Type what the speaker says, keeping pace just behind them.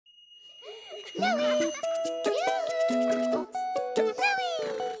Louie! Yoo-hoo! Louie!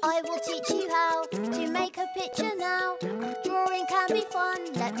 I will teach you how to make a picture now. Drawing can be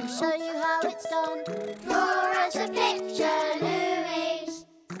fun, let me show you how it's done. Draw us a picture, Louie.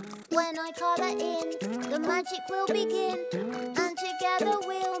 When I colour in, the magic will begin. And together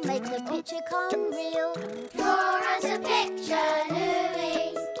we'll make the picture come real. Draw us a picture,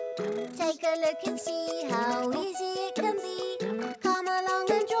 Louie. Take a look and see how easy it can be. Come along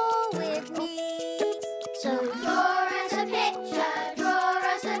and draw with me. So draw us a picture,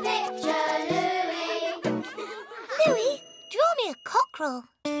 Louie. Louie, draw me a cockerel.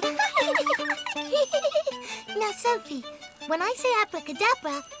 Now, Sophie, when I say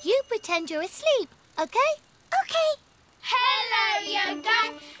abracadabra, you pretend you're asleep, okay? Okay. Hello, Yoko.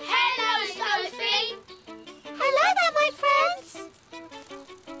 Hello, Sophie. Hello there, my friends.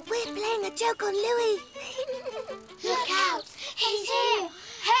 We're playing a joke on Louie. Look out. He's here.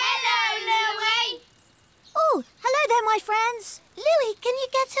 Hello, Louie. Oh, hello there, my friends. Louie, can you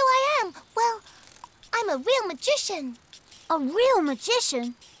guess who I am? Well, I'm a real magician. A real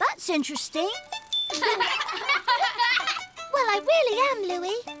magician? That's interesting. Well, I really am,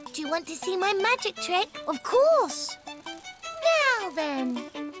 Louie. Do you want to see my magic trick? Of course. Now then,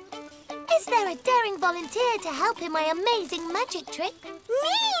 is there a daring volunteer to help in my amazing magic trick? Me!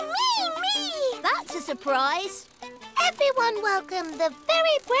 That's a surprise. Everyone welcome the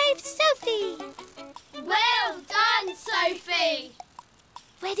very brave Sophie. Well done, Sophie.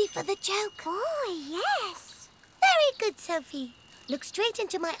 Ready for the joke? Oh, yes. Very good, Sophie. Look straight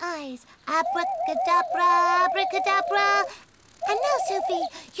into my eyes. Abracadabra, abracadabra. And now, Sophie,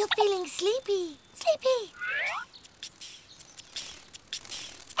 you're feeling sleepy. Sleepy.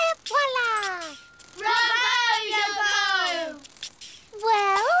 Et voila! Bravo, Yoko.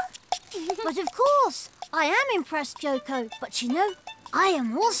 Well? But of course, I am impressed, Yoko. But you know, I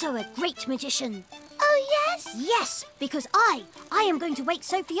am also a great magician. Oh, yes? Yes, because I am going to wake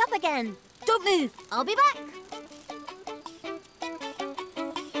Sophie up again. Don't move, I'll be back.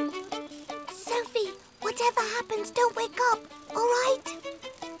 Sophie, whatever happens, don't wake up, all right?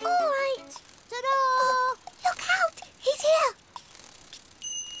 All right. Ta-da! Oh, look out, he's here.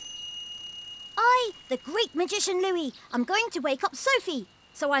 I, the great magician Louie, am going to wake up Sophie.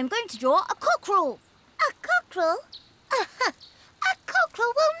 So I'm going to draw a cockerel. A cockerel? A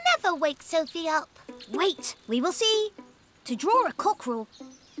cockerel will never wake Sophie up. Wait, we will see. To draw a cockerel,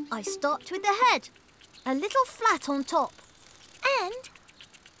 I start with the head, a little flat on top. And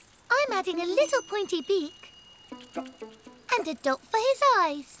I'm adding a little pointy beak and a dot for his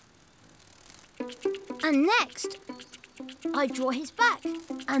eyes. And next, I draw his back,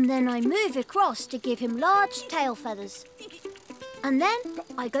 and then I move across to give him large tail feathers. And then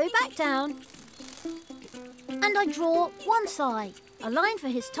I go back down, and I draw one thigh, a line for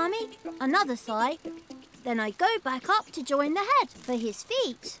his tummy, another thigh. Then I go back up to join the head for his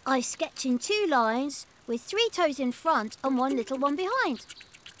feet. I sketch in 2 lines with 3 toes in front and 1 little one behind.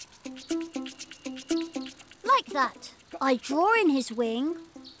 Like that. I draw in his wing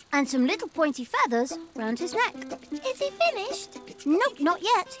and some little pointy feathers round his neck. Is he finished? Nope, not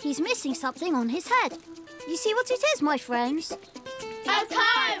yet. He's missing something on his head. You see what it is, my friends? A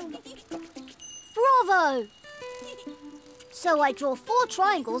comb. Bravo! So I draw 4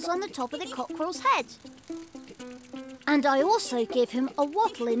 triangles on the top of the cockerel's head. And I also give him a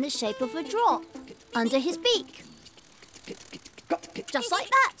wattle in the shape of a drop under his beak. Just like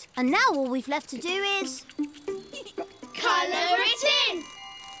that. And now all we've left to do is... Colour it in.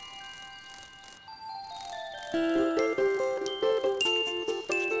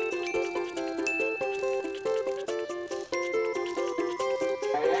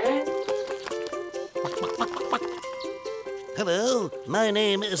 Hello, my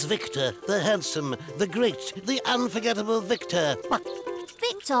name is Victor, the handsome, the great, the unforgettable Victor.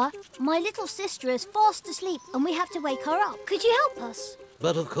 Victor, my little sister is fast asleep and we have to wake her up. Could you help us?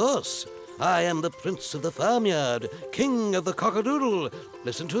 But of course, I am the prince of the farmyard, king of the cockadoodle.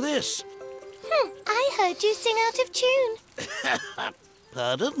 Listen to this. I heard you sing out of tune.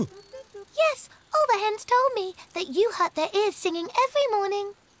 Pardon? Yes, all the hens told me that you hurt their ears singing every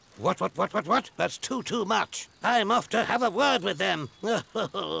morning. What? That's too much. I'm off to have a word with them. Bye-bye,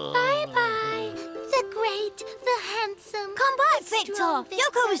 the great, the handsome... Come back, the Victor. strong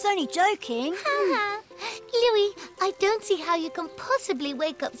Yoko was only joking. Ha-ha. Louie, I don't see how you can possibly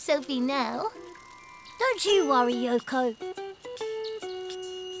wake up Sophie now. Don't you worry, Yoko.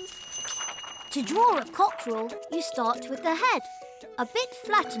 To draw a cockerel, you start with the head, a bit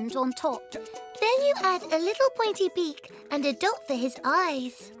flattened on top. Then you add a little pointy beak and a dot for his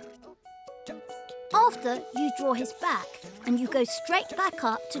eyes. After, you draw his back and you go straight back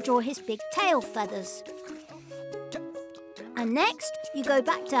up to draw his big tail feathers. And next, you go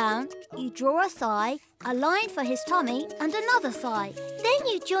back down, you draw a thigh, a line for his tummy and another thigh. Then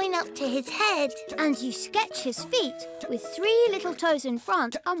you join up to his head. And you sketch his feet with 3 little toes in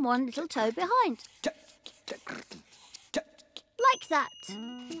front and 1 little toe behind. Like that.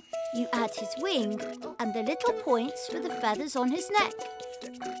 You add his wing and the little points for the feathers on his neck.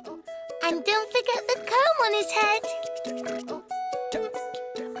 And don't forget the comb on his head.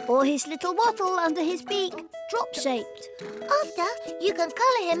 Or his little wattle under his beak, drop-shaped. After, you can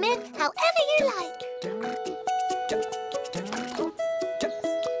colour him in however you like.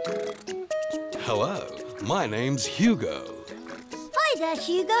 Hello, my name's Hugo. Hi there,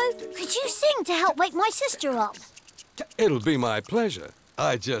 Hugo. Could you sing to help wake my sister up? It'll be my pleasure.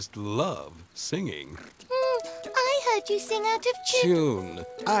 I just love singing. I heard you sing out of tune. Tune.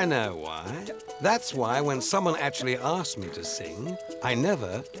 I know why. That's why when someone actually asks me to sing, I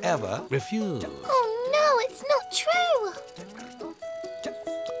never, ever refuse. Oh, no, it's not true.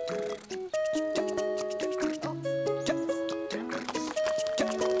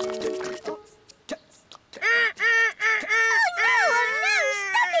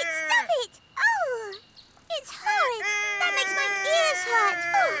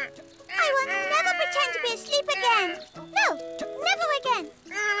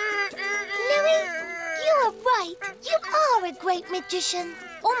 Magician.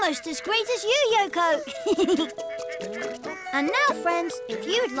 Almost as great as you, Yoko. And now, friends, if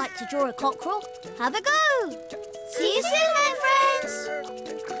you'd like to draw a cockerel, have a go. See you soon, then.